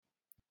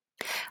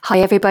Hi,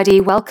 everybody.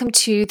 Welcome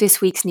to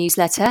this week's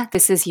newsletter.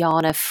 This is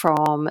Jana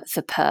from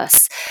The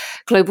Purse.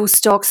 Global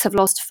stocks have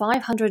lost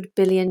 $500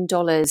 billion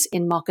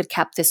in market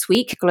cap this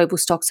week. Global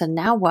stocks are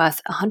now worth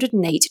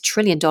 $108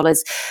 trillion,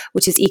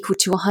 which is equal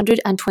to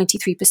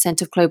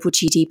 123% of global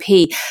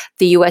GDP.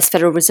 The US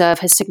Federal Reserve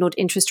has signaled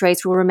interest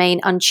rates will remain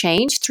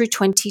unchanged through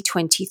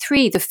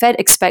 2023. The Fed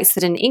expects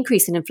that an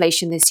increase in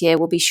inflation this year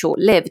will be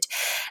short-lived,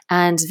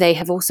 and they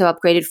have also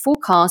upgraded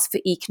forecasts for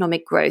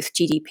economic growth.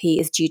 GDP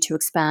is due to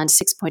expand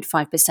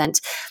 6.5%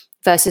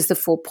 versus the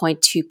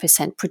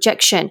 4.2%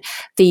 projection.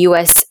 The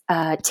US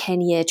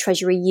 10-year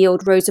Treasury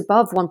yield rose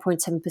above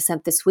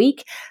 1.7% this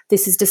week.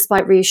 This is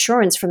despite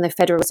reassurance from the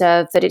Federal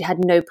Reserve that it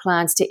had no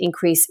plans to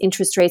increase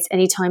interest rates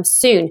anytime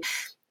soon.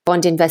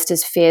 Bond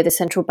investors fear the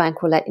central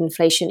bank will let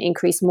inflation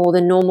increase more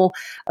than normal,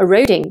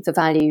 eroding the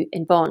value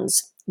in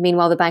bonds.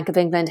 Meanwhile, the Bank of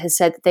England has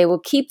said that they will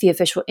keep the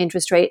official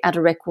interest rate at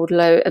a record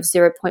low of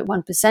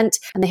 0.1%,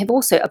 and they have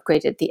also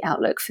upgraded the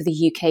outlook for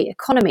the UK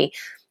economy.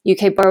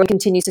 UK borrowing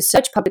continues to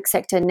surge. Public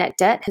sector net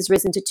debt has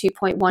risen to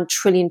 £2.1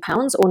 trillion,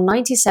 or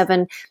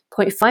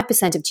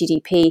 97.5% of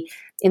GDP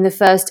in the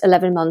first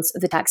 11 months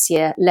of the tax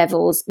year,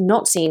 levels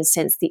not seen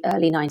since the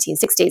early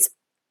 1960s.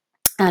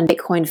 And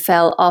Bitcoin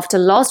fell after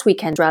last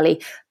weekend's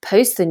rally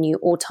post the new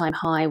all-time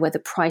high, where the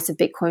price of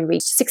Bitcoin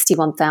reached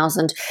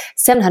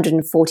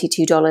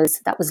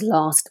 $61,742. That was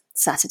last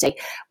Saturday.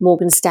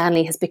 Morgan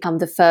Stanley has become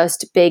the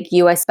first big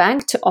US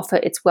bank to offer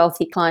its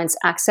wealthy clients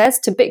access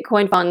to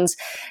Bitcoin funds.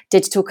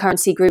 Digital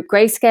currency group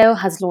Grayscale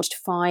has launched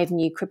 5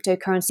 new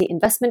cryptocurrency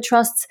investment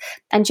trusts,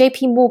 and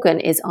JP Morgan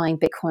is eyeing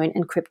Bitcoin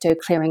and crypto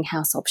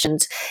clearinghouse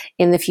options.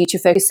 In the Future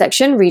Focus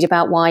section, read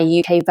about why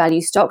UK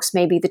value stocks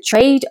may be the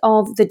trade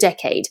of the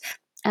decade.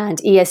 And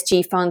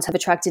ESG funds have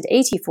attracted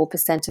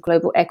 84% of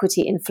global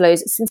equity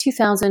inflows since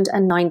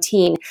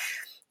 2019.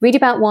 Read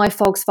about why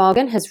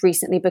Volkswagen has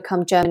recently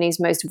become Germany's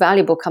most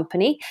valuable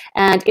company.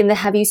 And in the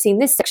Have You Seen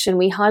This section,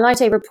 we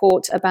highlight a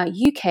report about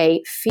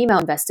UK female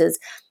investors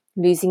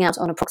losing out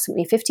on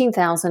approximately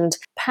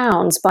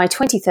 £15,000 by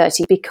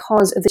 2030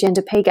 because of the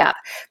gender pay gap.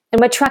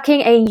 And we're tracking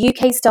a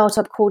UK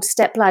startup called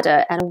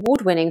Stepladder, an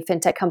award-winning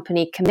fintech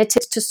company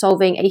committed to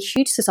solving a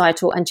huge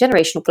societal and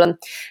generational problem: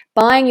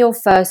 buying your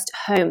first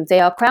home. They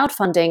are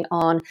crowdfunding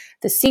on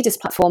the Cedars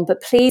platform,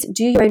 but please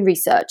do your own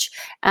research.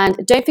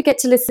 And don't forget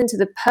to listen to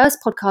the Purse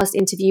podcast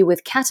interview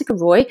with Katica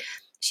Roy.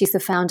 She's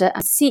the founder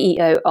and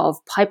CEO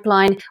of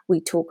Pipeline.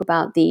 We talk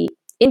about the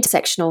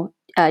intersectional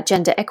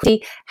gender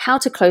equity, how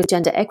to close the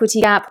gender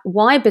equity gap,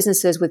 why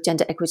businesses with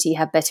gender equity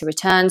have better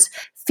returns,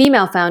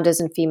 female founders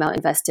and female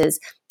investors,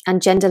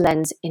 and gender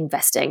lens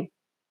investing.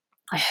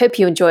 I hope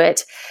you enjoy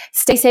it.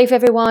 Stay safe,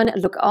 everyone.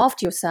 Look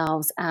after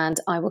yourselves,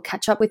 and I will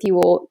catch up with you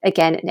all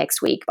again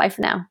next week. Bye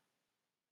for now.